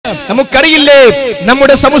നമുക്കറിയില്ലേ,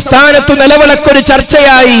 നമ്മുടെ സംസ്ഥാനത്ത് നിലവിളക്കൊരു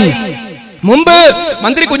ചർച്ചയായി. മുമ്പ്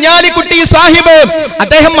മന്ത്രി കുഞ്ഞാലിക്കുട്ടി സാഹിബ്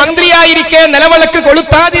അദ്ദേഹം മന്ത്രിയായിരിക്കെ നിലവിളക്ക്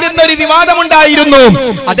കൊളുത്താതിരുന്ന ഒരു വിവാദമുണ്ടായിരുന്നു.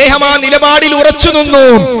 അദ്ദേഹം ആ നിലപാടിൽ ഉറച്ചു നിന്നു.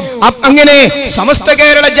 അങ്ങനെ സമസ്ത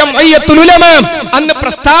കേരള ജംഇയ്യത്തുൽ ഉലമ അന്ന്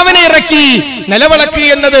പ്രസ്താവന ഇറക്കി, നിലവിളക്ക്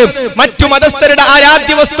എന്നത് മറ്റു മതസ്ഥരുടെ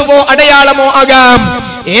ആരാധ്യ വസ്തുവോ അടയാളമോ ആകാം.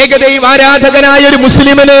 ഏകദൈവ ആരാധകനായ ഒരു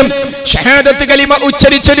മുസ്ലിമിന്, ഷഹാദത്ത് കലിമ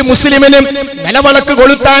ഉച്ചരിച്ചൊരു മുസ്ലിമിന് നിലവിളക്ക്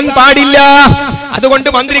കൊളുത്താൻ പാടില്ല. അതുകൊണ്ട്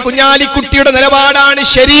മന്ത്രി കുഞ്ഞാലിക്കുട്ടിയുടെ നിലപാടാണ്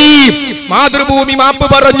ശരി. മാതൃഭൂമി മാപ്പ്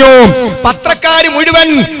പറഞ്ഞു. പത്രക്കാര് മുഴുവൻ,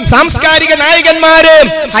 സാംസ്കാരിക നായകന്മാര്,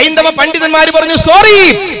 ഹൈന്ദവ പണ്ഡിതന്മാര് പറഞ്ഞു, സോറി,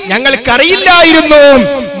 ഞങ്ങൾക്കറിയില്ലായിരുന്നു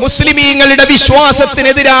മുസ്ലിമീങ്ങളുടെ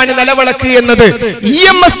വിശ്വാസത്തിനെതിരാണ് നിലവിളക്ക് എന്നത്.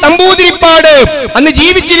 EMS നമ്പൂതിരിപ്പാട് അന്ന്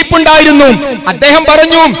ജീവിച്ചിരിപ്പുണ്ടായിരുന്നു. അദ്ദേഹം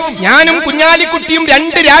പറഞ്ഞു, ഞാനും കുഞ്ഞാലിക്കുട്ടിയും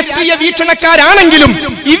രണ്ട് രാഷ്ട്രീയ വീക്ഷണക്കാരാണെങ്കിലും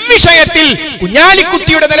ഇവിഷയത്തിൽ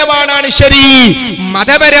കുഞ്ഞാലിക്കുട്ടിയുടെ നിലപാടാണ് ശരി.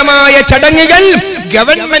 മതപരമായ ചടങ്ങുകൾ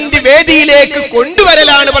ഗവൺമെന്റ് വേദിയിലേക്ക്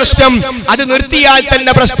കൊണ്ടുവരലാണ് പ്രശ്നം. അത് നിർത്തിയാൽ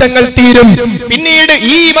തന്നെ പ്രശ്നങ്ങൾ തീരും. പിന്നീട്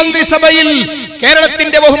ഈ മന്ത്രിസഭയിൽ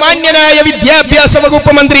കേരളത്തിന്റെ ബഹുമാന്യനായ വിദ്യാഭ്യാസ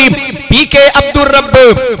വകുപ്പ് മന്ത്രി PK അബ്ദുർ റബ്ബ്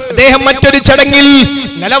അദ്ദേഹം മറ്റൊരു ചടങ്ങിൽ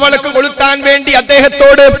നിലവിളക്ക് കൊളുത്താൻ വേണ്ടി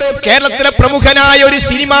അദ്ദേഹത്തോട് കേരളത്തിലെ പ്രമുഖനായ ഒരു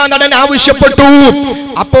സിനിമാ നടൻ ആവശ്യപ്പെട്ടു.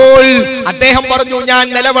 അപ്പോൾ അദ്ദേഹം പറഞ്ഞു, ഞാൻ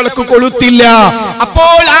നിലവിളക്ക് കൊളുത്തില്ല.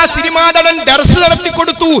 അപ്പോൾ ആ സിനിമാ നടൻ ദർസ് നടത്തി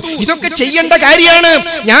കൊടുത്തു. ഇതൊക്കെ ചെയ്യേണ്ട കാര്യമാണ്.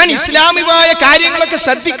 ഞാൻ ഇസ്ലാമികമായ കാര്യങ്ങളൊക്കെ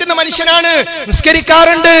ശ്രദ്ധിക്കുന്ന മനുഷ്യനാണ്,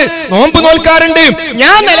 നിസ്കരിക്കാറുണ്ട്, നോമ്പ് നോൽക്കാറുണ്ട്,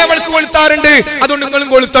 ഞാൻ നിലവിളക്ക് കൊളുത്താറുണ്ട്, അതുകൊണ്ട് നിങ്ങളും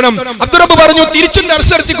കൊളുത്തണം. അബ്ദുർ റബ്ബ് പറഞ്ഞു, തിരിച്ചും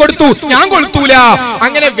ദർസ് നടത്തി കൊടുത്തു, ഞാൻ കൊളുത്തൂല.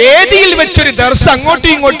 അങ്ങനെ വേദിയിൽ വെച്ചൊരു ദർസ് അങ്ങോട്ടും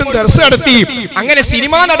ഇങ്ങോട്ടും ദർസ് നടത്തി. അങ്ങനെ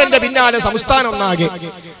സിനിമാ നടന്റെ പിന്നാലെ സംസ്ഥാനം ഒന്നാകെ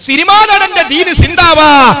സിനിമാ നടന്റെ ദീന്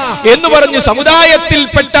സിന്ദാബാ എന്ന് പറഞ്ഞ്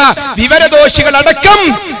സമുദായത്തിൽപ്പെട്ട വിവരദോഷികൾ അടക്കം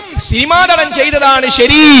സിനിമാ നടൻ ചെയ്തതാണ്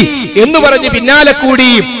ശരി എന്ന് പറഞ്ഞ് പിന്നാലെ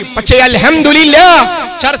കൂടി. പക്ഷേ അൽഹംദുലില്ലാഹ്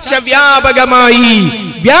ചർച്ച വ്യാപകമായി.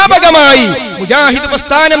 മുജാഹിദ്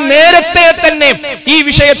പ്രസ്ഥാനം നേരത്തെ തന്നെ ഈ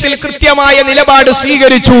വിഷയത്തിൽ കൃത്യമായ നിലപാട്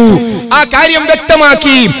സ്വീകരിച്ചു. ആ കാര്യം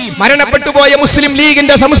വ്യക്തമാക്കി. മരണപ്പെട്ടുപോയ മുസ്ലിം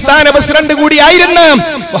ലീഗിന്റെ സംസ്ഥാന പ്രസിഡന്റ് കൂടിയായിരുന്ന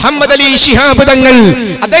മുഹമ്മദ് അലി ശിഹാബ് തങ്ങൾ,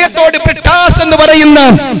 അദ്ദേഹത്തോട് പ്രിട്ടാസ് എന്ന് പറയുന്ന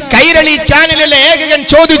കൈരളി ചാനലിലെ ഏകകൻ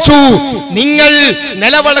ചോദിച്ചു, നിങ്ങൾ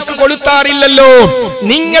നിലവിളക്ക് കൊളുത്താറില്ലല്ലോ,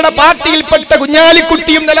 നിങ്ങളുടെ പാർട്ടിയിൽപ്പെട്ട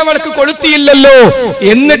കുഞ്ഞാലിക്കുട്ടിയും നിലവിളക്ക് കൊളുത്തിയില്ലല്ലോ,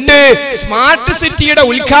 എന്നിട്ട് സ്മാർട്ട് സിറ്റിയുടെ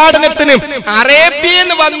ഉദ്ഘാടനത്തിന് അറേബ്യയിൽ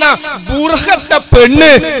വന്ന ബുർഹത്ത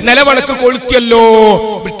പെണ്ണ് നിലവിളക്ക് കൊളുത്തിയല്ലോ.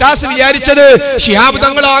 ബ്രിട്ടാസ് വിചാരിച്ചത് ശിഹാബ്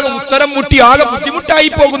തങ്ങൾ ആകെ ഉത്തരം മുട്ടി ആകെ ബുദ്ധിമുട്ടായി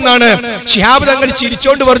പോകുന്നതാണ്. ശിഹാബ് തങ്ങൾ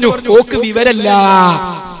ചിരിച്ചോണ്ട് പറഞ്ഞു, ഓക്ക് വിവരല്ല,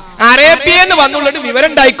 അറേബ്യന്ന് വന്നുള്ളത് വിവരം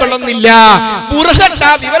ഉണ്ടായിക്കൊള്ളുന്നില്ല, ബുർഹത്ത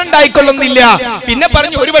വിവരം ഉണ്ടായിക്കൊള്ളുന്നില്ല. പിന്നെ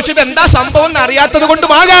പറഞ്ഞു, ഒരുപക്ഷെ എന്താ സംഭവം എന്ന് അറിയാത്തത്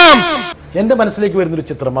കൊണ്ടുമാകാം. എൻ്റെ മനസ്സിലേക്ക് വരുന്നൊരു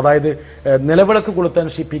ചിത്രം, അതായത് നിലവിളക്ക് കൊളുത്താൻ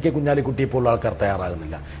PK കുഞ്ഞാലിക്കുട്ടിയെ പോലുള്ള ആൾക്കാർ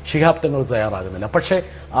തയ്യാറാകുന്നില്ല, ശിഹാബ് തങ്ങൾ തയ്യാറാകുന്നില്ല. പക്ഷേ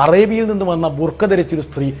അറേബ്യയിൽ നിന്ന് വന്ന ബുർക്ക ധരിച്ചൊരു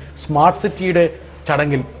സ്ത്രീ സ്മാർട്ട് സിറ്റിയുടെ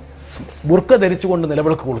ചടങ്ങിൽ ബുർക്ക ധരിച്ചുകൊണ്ട്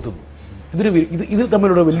നിലവിളക്ക് കൊളുത്തുന്നു. ഇത്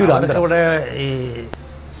തമ്മിലുള്ള വലിയൊരു അന്തരം. ഇവിടെ ഈ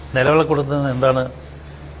നിലവിളക്ക് കൊടുക്കുന്നത് എന്താണ്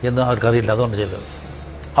എന്ന് അവർക്കറിയില്ല, അതുകൊണ്ട് ചെയ്തത്.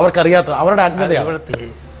 അവർക്കറിയാത്ത അവരുടെ അജ്ഞതയാണ്. ഇവിടുത്തെ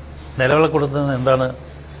നിലവിളക്ക് കൊടുക്കുന്നത് എന്താണ്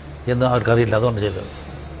എന്ന് അവർക്കറിയില്ല, അതുകൊണ്ട് ചെയ്തത്.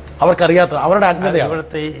 അവർക്കറിയാത്ത അവരുടെ അജ്ഞതയാണ്.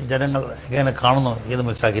 ഇവിടുത്തെ ജനങ്ങൾ എങ്ങനെ കാണുന്നു എന്ന്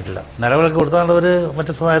മനസ്സിലാക്കിയിട്ടില്ല. നിലവിളക്ക് കൊടുത്താൽ ഒരു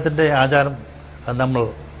മറ്റു സമുദായത്തിൻ്റെ ആചാരം അത് നമ്മൾ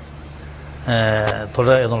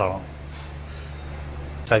തുടരുക എന്നുള്ളതാണ്.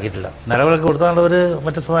 മനസ്സിലാക്കിയിട്ടില്ല. നിലവിളക്ക് കൊടുത്താൽ ഒരു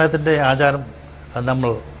മറ്റു സമുദായത്തിൻ്റെ ആചാരം അത്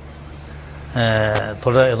നമ്മൾ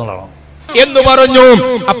തുടരുക എന്നുള്ളതാണ് എന്ന് പറഞ്ഞു.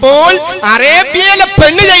 അപ്പോൾ അറേബ്യയിലെ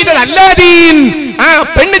പെണ്ണ് ചെയ്തതല്ല ദീൻ, ആ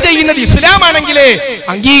പെണ്ണ് ചെയ്യുന്നത് ഇസ്ലാമാണെങ്കിലേ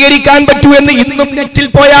അംഗീകരിക്കാൻ പറ്റൂ എന്ന് ഇന്നും നെറ്റിൽ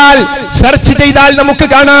പോയാൽ സെർച്ച് ചെയ്താൽ നമുക്ക്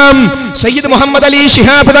കാണാം. സയ്യിദ് മുഹമ്മദ് അലി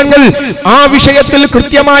ശിഹാബ് തങ്ങൾ ആ വിഷയത്തിൽ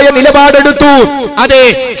കൃത്യമായ നിലപാടെടുത്തു. അതെ,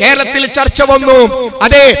 കേരളത്തിൽ ചർച്ച വന്നു.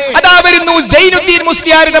 അതെ, അതാ വരുന്നു സൈനുദ്ദീൻ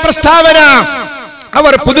മുസ്ലിയാരുടെ പ്രസ്താവന.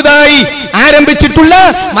 അവർ പുതുതായി ആരംഭിച്ചിട്ടുള്ള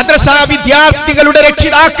മദ്രസ വിദ്യാർത്ഥികളുടെ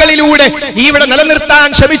രക്ഷിതാക്കളിലൂടെ ഇവിടെ നിലനിർത്താൻ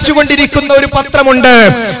ശ്രമിച്ചുകൊണ്ടിരിക്കുന്ന ഒരു പത്രമുണ്ട്.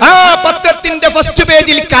 ആ പത്രത്തിന്റെ ഫസ്റ്റ്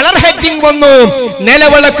പേജിൽ കളർ ഹെഡിംഗ് വന്നു,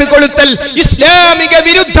 നിലവിളക്ക് കൊളുത്തൽ ഇസ്ലാമിക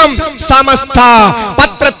വിരുദ്ധം സമസ്ത.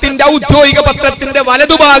 പത്രത്തിന്റെ ഔദ്യോഗിക പത്രത്തിന്റെ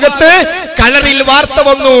വലതുഭാഗത്ത് കളറിൽ വാർത്ത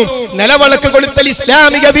വന്നു, നിലവിളക്ക് കൊളുത്തൽ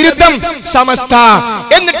ഇസ്ലാമിക വിരുദ്ധം സമസ്ത.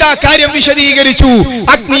 എന്നിട്ട് ആ കാര്യം വിശദീകരിച്ചു.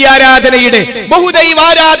 അഗ്നിയാരാധനയുടെ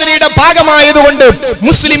ബഹുദൈവാരാധനയുടെ ഭാഗമായതുകൊണ്ട്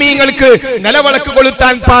മുസ്ലിമീങ്ങൾക്ക് നിലവിളക്ക്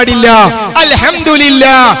കൊളുത്താൻ പാടില്ല.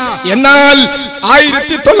 അൽഹംദുലില്ലാഹ്. എന്നാൽ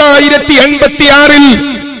 1986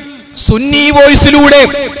 സുന്നി വോയിസിലൂടെ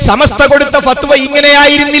സമസ്ത കൊടുത്ത ഫത്വ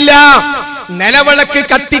ഇങ്ങനെയായിരുന്നില്ല. നിലവിളക്ക്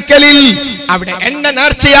കത്തിക്കലിൽ, അവിടെ എണ്ണ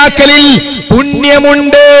നേർച്ചയാക്കലിൽ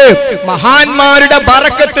പുണ്യമുണ്ട്, മഹാന്മാരുടെ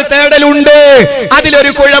ബറക്കത്ത് തേടലുണ്ട്,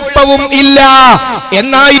 അതിലൊരു കുഴപ്പവും ഇല്ല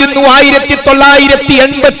എന്നായിരുന്നു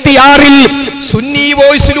 1986 സുന്നി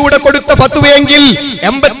വോയിസിലൂടെ കൊടുത്ത ഫത്വയെങ്കിൽ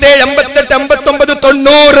 87, 88, 89,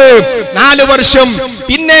 90 4 വർഷം,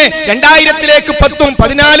 പിന്നെ 2000-ലേക്ക് 10,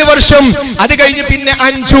 14 വർഷം, അത് കഴിഞ്ഞ് പിന്നെ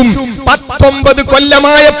 5, 19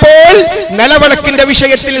 കൊല്ലമായപ്പോൾ നിലവിളക്കിന്റെ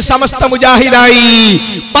വിഷയത്തിൽ സമസ്ത മുജാഹിദായി.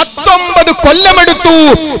 19 കൊല്ലമെടുത്തു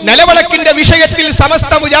നിലവിളക്കിന്റെ വിഷയത്തിൽ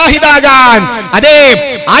സമസ്ത മുജാഹിദാകാൻ. അതെ,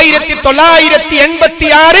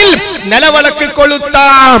 1986 നിലവിളക്ക്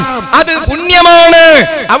കൊളുത്താം, അത് പുണ്യമാണ്,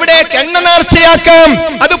 അവിടെ എണ്ണ നേർച്ചയാക്കാം,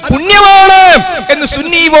 അത് പുണ്യമാണ് എന്ന്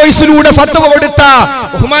സുന്നി വോയിസിലൂടെ ഫത്വ കൊടുത്ത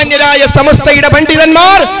ബഹുമാന്യരായ സമസ്തയുടെ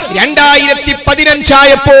പണ്ഡിതന്മാർ 2015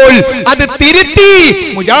 ആയപ്പോൾ അത് തിരുത്തി.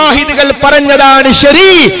 മുജാഹിദുകൾ പറഞ്ഞതാണ്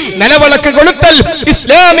ശരി, നിലവിളക്ക് കൊളുത്തൽ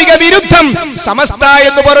ഇസ്ലാമിക വിരുദ്ധം, സമസ്ത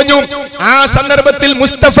എന്ന് പറഞ്ഞു. ആ സന്ദർഭത്തിൽ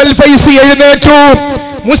മുസ്തഫൽ ഫൈസി എഴുന്നേറ്റു,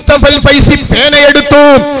 മുസ്തഫൽ ഫൈസി പേനയെടുത്തു,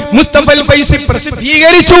 മുസ്തഫൽ ഫൈസി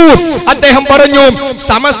പ്രസിദ്ധീകരിച്ചു. അദ്ദേഹം പറഞ്ഞു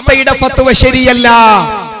സമസ്തയുടെ ഫത്വ ശരിയല്ല,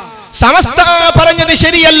 സമസ്ത പറഞ്ഞത്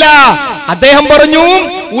ശരിയല്ല. അദ്ദേഹം പറഞ്ഞു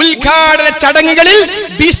ഉദ്ഘാടന ചടങ്ങുകളിൽ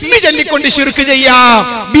ബിസ്മി ചൊല്ലിക്കൊണ്ട് ശിർക്ക് ചെയ്യാം,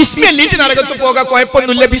 ബിസ്മി ചൊല്ലിട്ട് നരകത്ത് പോകാം,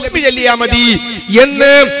 കുഴപ്പമൊന്നുമില്ല, ബിസ്മി ചൊല്ലിയാ മതി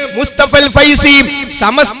എന്ന് മുസ്തഫൽ ഫൈസി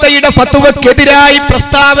സമസ്തയുടെ ഫത്വക്കെതിരായി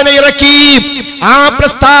പ്രസ്താവന ഇറക്കി. ആ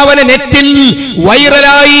പ്രസ്താവന നെറ്റിൽ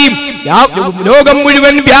വൈറലായി, ലോകം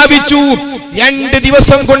മുഴുവൻ വ്യാപിച്ചു. 2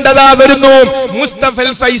 ദിവസം കൊണ്ടതാ വരുന്നു മുസ്തഫൽ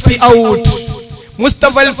ഫൈസി ഔട്ട്.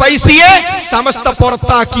 മുസ്തഫൽ ഫൈസിയെ സമസ്ത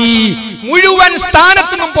പുറത്താക്കി, മുഴുവൻ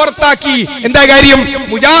സ്ഥാനത്തു നിന്നും പുറത്താക്കി. എന്താ കാര്യം?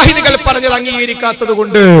 മുജാഹിദുകൾ പറഞ്ഞത് അംഗീകരിക്കാത്തത്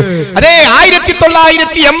കൊണ്ട്. അതെ,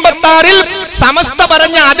 1986 സമസ്ത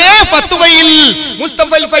പറഞ്ഞ അതേ ഫത്വയിൽ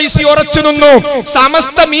മുസ്തഫൽ ഫൈസി ഉറച്ചു നിന്നു.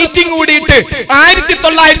 സമസ്ത മീറ്റിംഗ് കൂടിയിട്ട്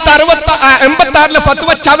 1986 ഫത്വ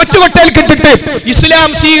ചവറ്റുകൊട്ടയിൽ കിട്ടിട്ട് ഇസ്ലാം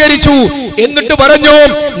സ്വീകരിച്ചു. എന്നിട്ട് പറഞ്ഞു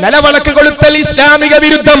നിലവിളക്ക് കൊളുത്തൽ ഇസ്ലാമിക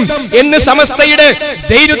വിരുദ്ധം എന്ന് സമസ്തയുടെ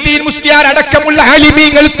സൈനുദ്ദീൻ മുസ്ലിയാർ അടക്കമുള്ള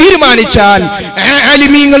ആലിമീങ്ങൾ തീരുമാനിച്ചാൽ,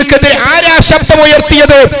 ആലിമീങ്ങൾക്കെതിരെ ആരാ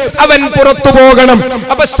ശബ്ദമുയർത്തിയത്? അവൻ പുറത്തു പോകണം.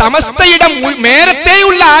 അപ്പൊ സമസ്തയുടെ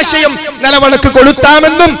നേരത്തെയുള്ള ആശയം നിലവിളക്ക്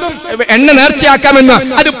കൊളുത്താമെന്നും എണ്ണ നേർച്ചയാക്കാമെന്ന്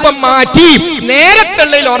അതിപ്പം മാറ്റി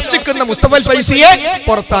നേരത്തുള്ളതിൽ ഉറച്ചിക്കുന്ന മുസ്തഫൽ ഫൈസിയെ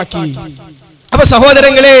പുറത്താക്കി. അപ്പൊ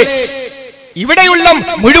സഹോദരങ്ങളെ, ഇവിടെയുള്ള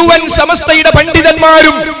മുഴുവൻ സമസ്തയുടെ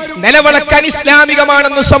പണ്ഡിതന്മാരും നിലവിളക്ക്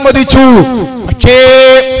അനിസ്ലാമികമാണെന്ന് സമ്മതിച്ചു. പക്ഷേ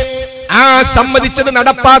ആ സമ്മതിച്ചത്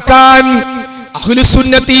നടപ്പാക്കാൻ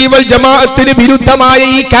അഹ്ലുസുന്നത്തി വൽ ജമാഅത്തിന് വിരുദ്ധമായ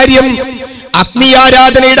ഈ കാര്യം,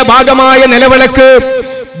 അഗ്നിയാരാധനയുടെ ഭാഗമായ നിലവിളക്ക്,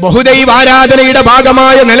 ബഹുദൈവ ആരാധനയുടെ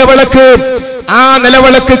ഭാഗമായ നിലവിളക്ക്, ആ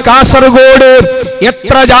നിലവിളക്ക് കാസർഗോഡ്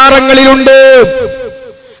എത്ര ജാറങ്ങളിലുണ്ട്?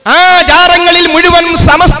 ആ ജാറങ്ങളിൽ മുഴുവൻ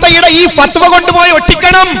സമസ്തയുടെ ഈ ഫത്വ കൊണ്ടുപോയി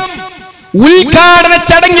ഒട്ടിക്കണം. ഉദ്ഘാടന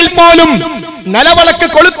ചടങ്ങിൽ പോലും നിലവിളക്ക്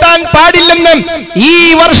കൊളുത്താൻ പാടില്ലെന്ന് ഈ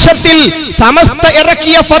വർഷത്തിൽ സമസ്ത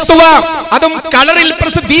ഇറക്കിയ ഫത്വ, അതും കളറിൽ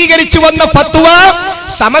പ്രസിദ്ധീകരിച്ചു വന്ന ഫത്വ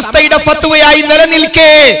സമസ്തയുടെ ഫത്വയായി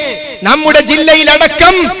നിലനിൽക്കെ നമ്മുടെ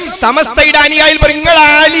ജില്ലയിലടക്കം സമസ്തയുടെ അനുയായികൾ നിങ്ങൾ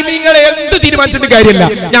ആലിമീങ്ങളെ എന്ത് തീരുമാനിച്ചിട്ട് കാര്യമില്ല,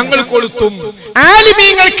 ഞങ്ങൾ കൊളുത്തും.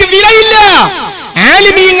 ആലിമീങ്ങൾക്ക് വിലയില്ല.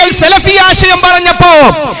 ആലിമീങ്ങൾ സലഫി ആശയം പറഞ്ഞപ്പോ,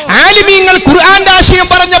 ആലിമീങ്ങൾ ഖുർആന്റെ ആശയം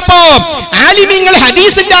പറഞ്ഞപ്പോ, ആലിമീങ്ങൾ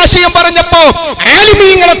ഹദീസിന്റെ ആശയം പറഞ്ഞപ്പോ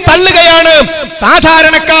ആലിമീങ്ങളെ തള്ളുകയാണ്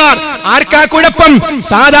സാധാരണക്കാർ. ആർക്കാ കുഴപ്പം?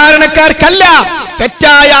 സാധാരണക്കാർക്കല്ല.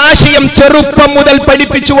 തെറ്റായ ആശയം ചെറുപ്പം മുതൽ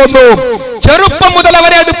പഠിപ്പിച്ചു വന്നു, ചെറുപ്പം മുതൽ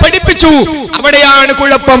അവരെ അത് പഠിപ്പിച്ചു, അവിടെയാണ്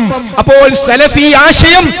കുഴപ്പം. അപ്പോൾ സലഫി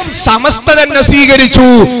ആശയം സമസ്ത തന്നെ സ്വീകരിച്ചു.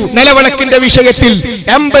 നിലവിളക്കിന്റെ വിഷയത്തിൽ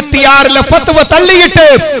 86 ഫത്വ തള്ളിയിട്ട്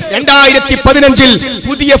 2015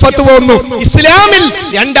 പുതിയ ഫത്വ വന്നു. ഇസ്ലാമിൽ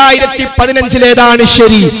 2015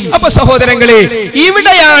 ശരി. അപ്പൊ സഹോദരങ്ങളെ,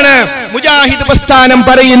 ഇവിടെയാണ് മുജാഹിദ് പ്രസ്ഥാനം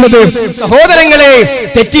പറയുന്നത്, സഹോദരങ്ങളെ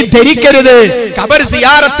തെറ്റിദ്ധരിക്കരുത്, ഖബർ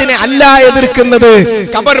സിയാറത്തിനെ അല്ല എതിർക്കുന്നത്,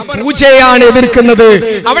 ഖബർ പൂജയാണ് എതിർക്കുന്നത്,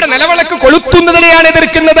 അവിടെ നിലവിളക്ക് കൊളുത്തുന്നതിനെയാണ്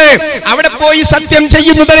എതിർക്കുന്നത്, അവിടെ പോയി സത്യം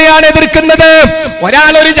ചെയ്യുന്നതിനെയാണ് എതിർക്കുന്നത്.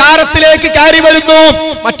 ഒരാൾ ഒരു ജാറത്തിലേക്ക് കയറി വരുന്നു,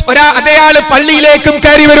 അതേയാള് പള്ളിയിലേക്കും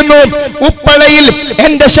കയറി വരുന്നു. ഉപ്പളയിൽ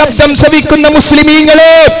എന്റെ ശബ്ദം ശ്രവിക്കുന്ന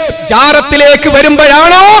മുസ്ലിമീങ്ങളെ, ജാറത്തിലേക്ക്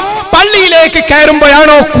വരുമ്പോഴാണോ പള്ളിയിലേക്ക്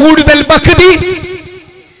കയറുമ്പോഴാണോ കൂടുതൽ ഭക്തി?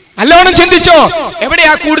 നല്ലോണം ചിന്തിച്ചോ,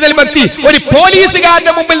 എവിടെയാ കൂടുതൽ ഭക്തി? ഒരു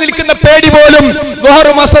പോലീസുകാരന്റെ മുമ്പിൽ നിൽക്കുന്ന പേടി പോലും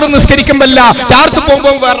ദുഹറും അസറും നിസ്കരിക്കുമ്പല്ല, ജാറത്ത്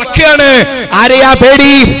പോകുമ്പോൾ വിറക്കുകയാണ്. ആരെയാ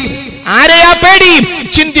പേടി? ആരെയാ പേടി?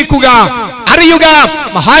 ചിന്തിക്കുക, തിരിച്ചറിയുക.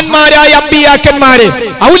 മഹാന്മാരായ അമ്പിയാക്കന്മാരെ,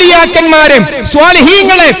 ഔലിയാക്കന്മാരെ,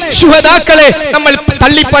 സ്വാലിഹീങ്ങളെ, ശുഹദാക്കളെ നമ്മൾ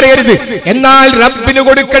തള്ളിപ്പറയരുത്. എന്നാൽ റബ്ബിന്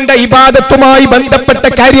കൊടുക്കേണ്ട ഇബാദത്തുമായി ബന്ധപ്പെട്ട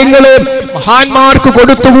കാര്യങ്ങള് മഹാന്മാർക്ക്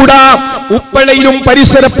കൊടുത്തുകൂടാ. ഉപ്പളയിലും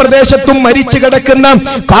പരിസര പ്രദേശത്തും മരിച്ചു കിടക്കുന്ന,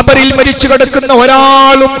 ഖബറിൽ മരിച്ചു കിടക്കുന്ന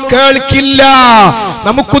ഒരാളും കേൾക്കില്ല,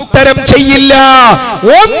 നമുക്കുത്തരം ചെയ്യില്ല.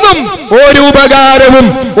 ഒന്നും ഒരു ഉപകാരവും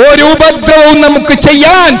ഒരു ഉപദ്രവവും നമുക്ക്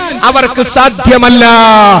ചെയ്യാൻ അവർക്ക് സാധ്യമല്ല.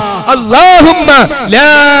 അല്ലാഹുമ്മ ലാ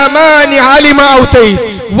മാനിഅ ലിമാ ഔതൈത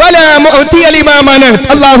വലാ മുഅ്തിയ ലിമാ മനഅത.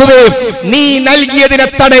 അല്ലാഹുവേ, നീ നൽകിയതിനെ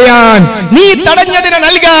തടയാൻ, നീ തടഞ്ഞതിനെ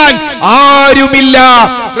നൽകാൻ ആരുമില്ല,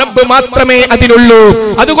 റബ്ബ് മാത്രമേ അതിനുള്ളൂ.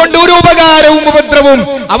 അതുകൊണ്ട് ഒരു ഉപകാരവും ഉപദ്രവവും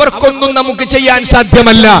അവർക്കൊന്നും നമുക്ക് ചെയ്യാൻ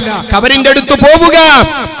സാധ്യമല്ല. ഖബറിന്റെ അടുത്ത് പോവുക,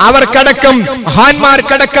 അവർക്കടക്കം,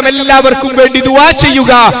 മഹാന്മാർക്കടക്കം എല്ലാവർക്കും വേണ്ടി ദുആ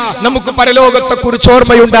ചെയ്യുക, നമുക്ക് പരലോകത്തെ കുറിച്ച്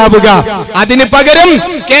ഓർമ്മയുണ്ടാവുക. അതിന് പകരം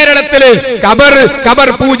കേരളത്തില് ഖബർ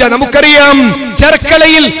പൂജ, നമുക്കറിയാം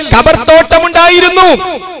ചെർക്കളയിൽ ഖബർ തോട്ടമുണ്ടായിരുന്നു.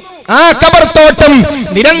 ആ ഖബർ തോട്ടം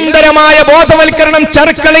നിരന്തരമായ ബോധവൽക്കരണം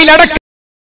ചെർക്കളയിൽ